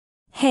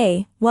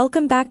Hey,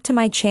 welcome back to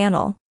my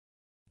channel.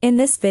 In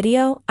this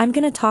video, I'm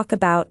gonna talk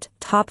about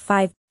top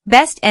 5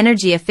 best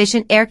energy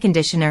efficient air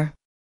conditioner.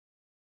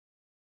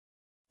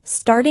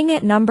 Starting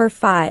at number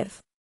 5.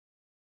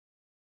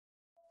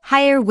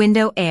 Haier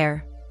Window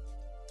Air.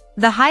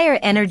 The Haier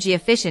energy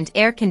efficient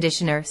air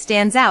conditioner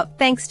stands out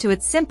thanks to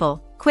its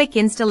simple, quick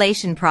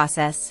installation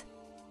process.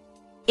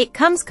 It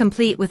comes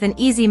complete with an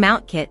easy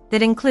mount kit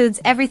that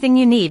includes everything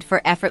you need for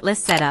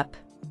effortless setup.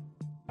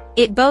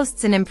 It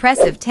boasts an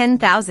impressive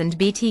 10,000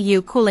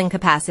 BTU cooling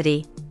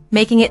capacity,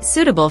 making it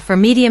suitable for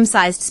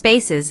medium-sized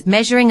spaces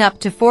measuring up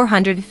to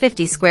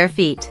 450 square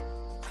feet.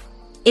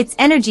 It's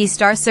Energy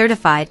Star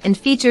certified and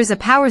features a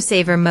power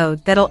saver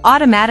mode that'll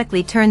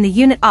automatically turn the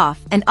unit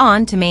off and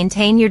on to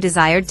maintain your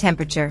desired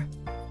temperature.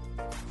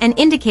 An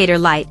indicator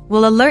light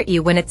will alert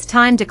you when it's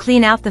time to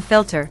clean out the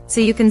filter so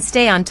you can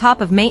stay on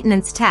top of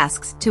maintenance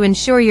tasks to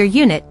ensure your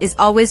unit is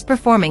always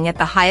performing at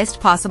the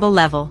highest possible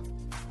level.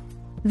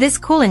 This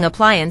cooling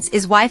appliance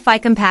is Wi-Fi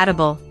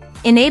compatible,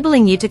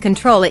 enabling you to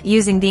control it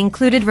using the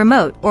included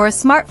remote or a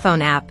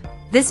smartphone app.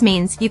 This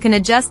means you can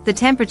adjust the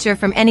temperature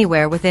from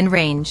anywhere within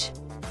range.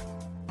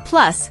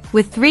 Plus,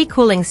 with 3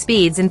 cooling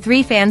speeds and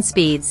 3 fan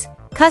speeds,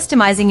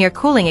 customizing your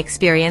cooling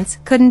experience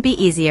couldn't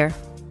be easier.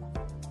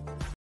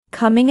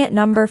 Coming at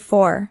number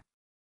 4.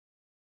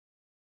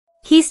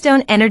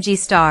 Keystone Energy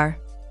Star.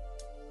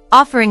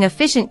 Offering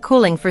efficient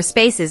cooling for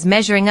spaces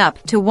measuring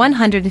up to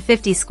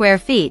 150 square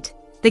feet,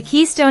 the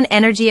Keystone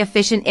Energy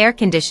Efficient Air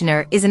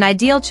Conditioner is an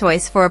ideal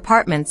choice for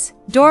apartments,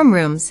 dorm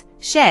rooms,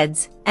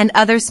 sheds, and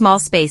other small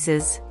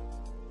spaces.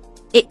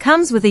 It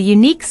comes with a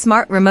unique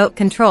smart remote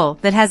control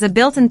that has a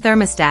built-in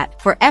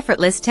thermostat for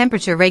effortless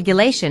temperature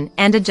regulation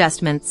and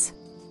adjustments.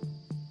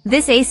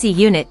 This AC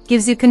unit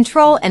gives you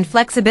control and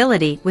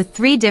flexibility with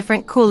 3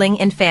 different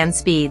cooling and fan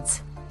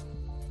speeds.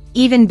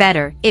 Even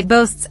better, it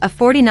boasts a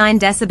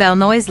 49 decibel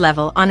noise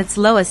level on its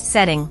lowest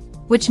setting,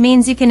 which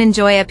means you can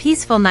enjoy a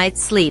peaceful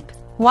night's sleep,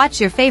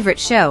 watch your favorite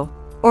show,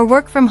 or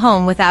work from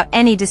home without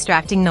any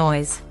distracting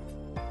noise.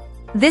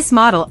 This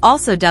model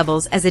also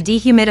doubles as a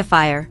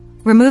dehumidifier,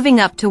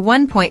 removing up to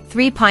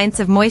 1.3 pints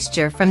of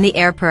moisture from the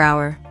air per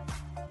hour.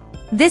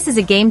 This is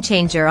a game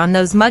changer on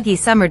those muggy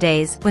summer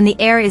days when the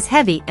air is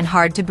heavy and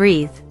hard to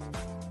breathe.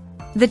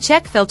 The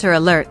check filter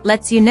alert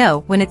lets you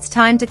know when it's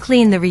time to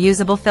clean the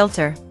reusable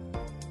filter.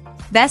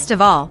 Best of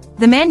all,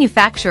 the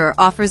manufacturer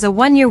offers a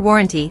 1-year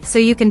warranty so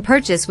you can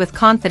purchase with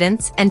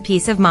confidence and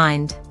peace of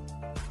mind.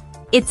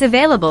 It's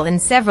available in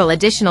several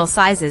additional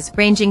sizes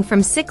ranging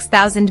from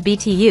 6,000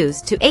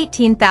 BTUs to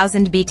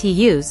 18,000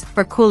 BTUs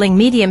for cooling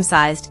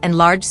medium-sized and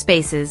large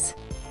spaces.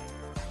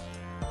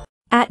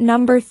 At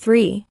number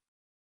 3.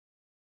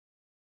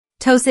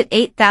 TOSOT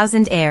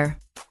 8000 Air.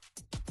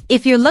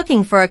 If you're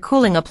looking for a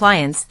cooling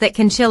appliance that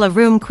can chill a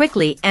room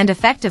quickly and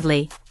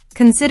effectively,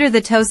 consider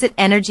the TOSOT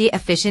Energy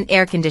Efficient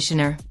Air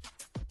Conditioner.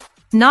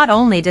 Not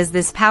only does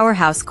this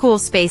powerhouse cool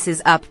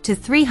spaces up to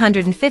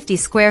 350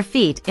 square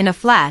feet in a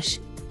flash,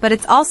 but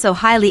it's also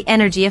highly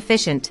energy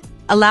efficient,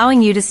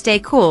 allowing you to stay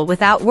cool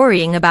without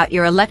worrying about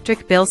your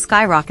electric bill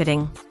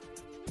skyrocketing.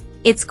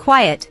 Its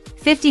quiet,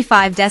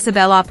 55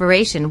 decibel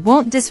operation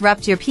won't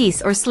disrupt your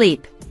peace or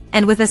sleep,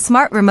 and with a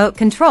smart remote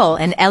control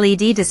and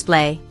LED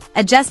display,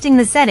 adjusting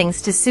the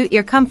settings to suit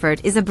your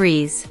comfort is a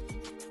breeze.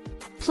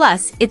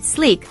 Plus, its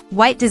sleek,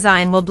 white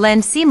design will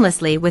blend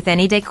seamlessly with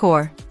any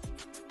decor.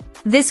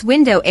 This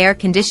window air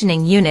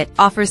conditioning unit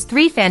offers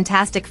 3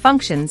 fantastic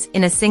functions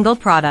in a single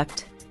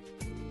product.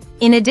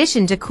 In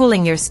addition to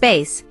cooling your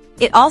space,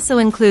 it also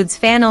includes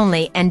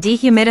fan-only and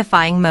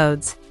dehumidifying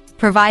modes,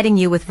 providing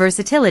you with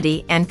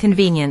versatility and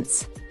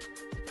convenience.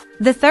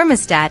 The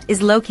thermostat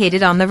is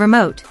located on the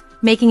remote,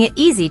 making it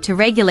easy to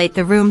regulate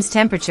the room's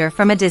temperature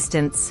from a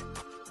distance.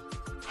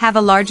 Have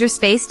a larger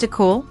space to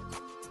cool?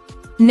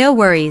 No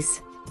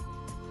worries.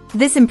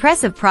 This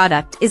impressive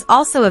product is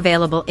also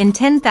available in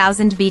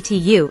 10,000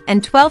 BTU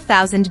and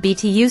 12,000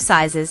 BTU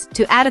sizes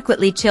to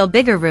adequately chill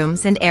bigger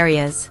rooms and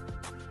areas.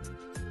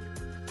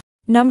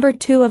 Number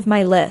 2 of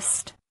my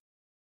list.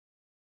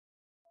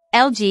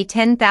 LG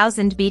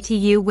 10,000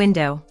 BTU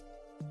Window.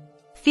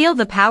 Feel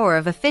the power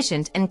of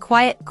efficient and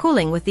quiet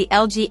cooling with the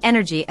LG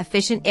Energy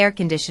Efficient Air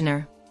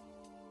Conditioner.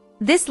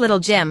 This little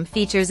gem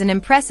features an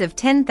impressive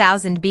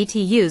 10,000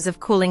 BTUs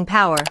of cooling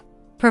power,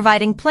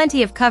 providing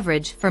plenty of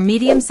coverage for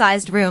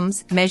medium-sized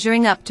rooms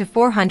measuring up to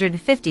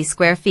 450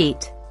 square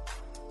feet.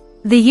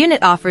 The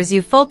unit offers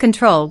you full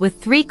control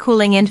with 3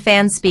 cooling and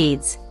fan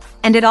speeds,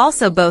 and it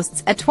also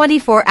boasts a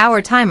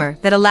 24-hour timer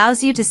that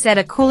allows you to set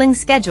a cooling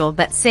schedule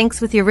that syncs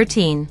with your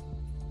routine.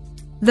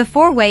 The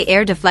 4-way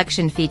air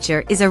deflection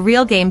feature is a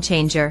real game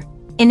changer,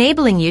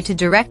 enabling you to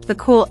direct the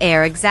cool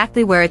air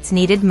exactly where it's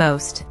needed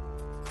most.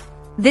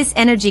 This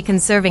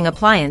energy-conserving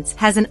appliance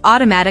has an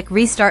automatic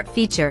restart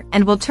feature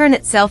and will turn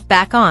itself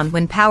back on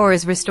when power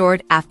is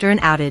restored after an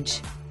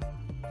outage.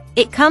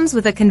 It comes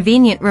with a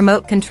convenient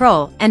remote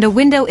control and a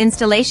window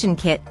installation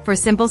kit for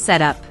simple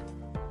setup.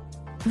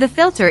 The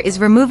filter is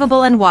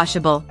removable and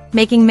washable,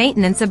 making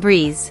maintenance a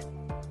breeze.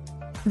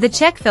 The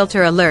check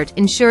filter alert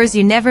ensures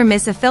you never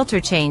miss a filter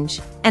change,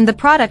 and the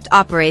product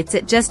operates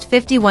at just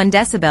 51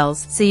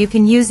 decibels so you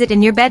can use it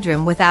in your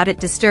bedroom without it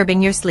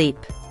disturbing your sleep.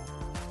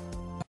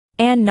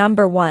 And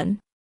number 1.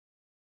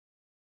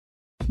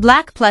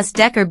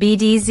 BLACK+DECKER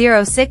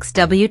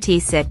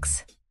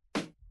BD06WT6.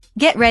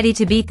 Get ready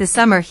to beat the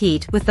summer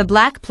heat with the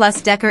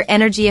BLACK+DECKER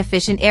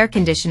energy-efficient air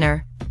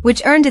conditioner,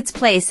 which earned its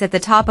place at the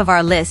top of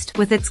our list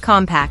with its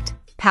compact,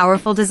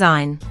 powerful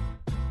design.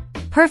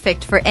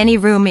 Perfect for any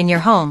room in your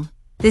home,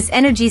 this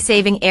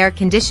energy-saving air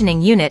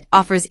conditioning unit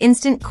offers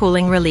instant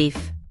cooling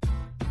relief.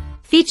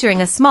 Featuring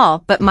a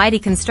small but mighty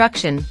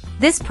construction,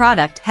 this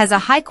product has a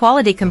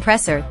high-quality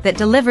compressor that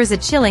delivers a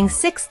chilling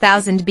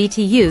 6,000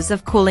 BTUs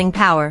of cooling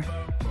power.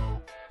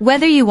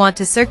 Whether you want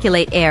to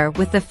circulate air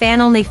with the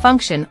fan-only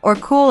function or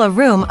cool a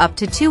room up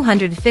to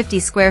 250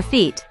 square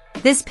feet,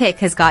 this pick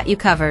has got you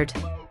covered.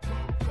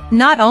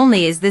 Not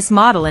only is this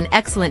model an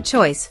excellent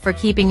choice for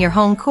keeping your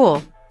home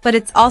cool, but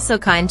it's also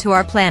kind to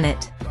our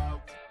planet.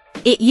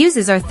 It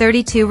uses our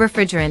 32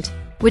 refrigerant,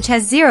 which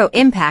has zero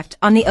impact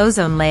on the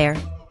ozone layer.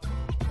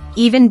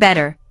 Even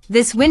better,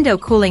 this window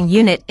cooling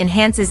unit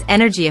enhances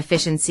energy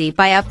efficiency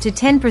by up to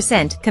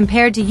 10%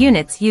 compared to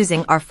units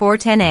using our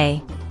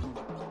 410A.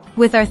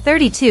 With our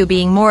 32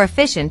 being more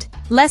efficient,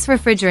 less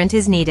refrigerant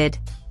is needed,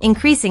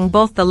 increasing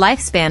both the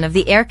lifespan of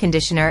the air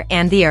conditioner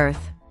and the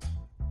earth.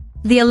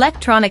 The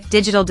electronic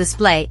digital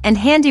display and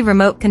handy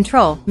remote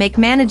control make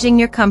managing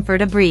your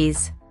comfort a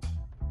breeze.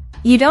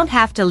 You don't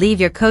have to leave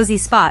your cozy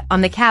spot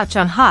on the couch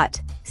on hot,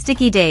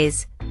 sticky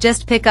days,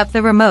 just pick up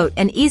the remote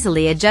and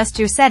easily adjust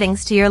your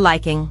settings to your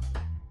liking.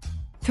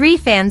 3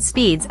 fan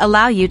speeds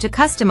allow you to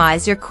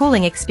customize your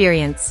cooling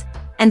experience,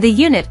 and the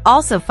unit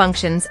also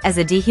functions as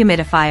a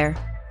dehumidifier.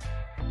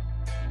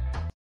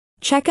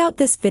 Check out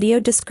this video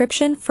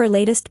description for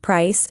latest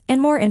price and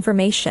more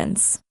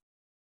informations.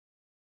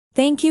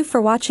 Thank you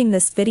for watching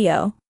this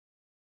video.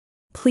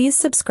 Please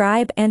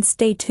subscribe and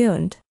stay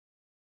tuned.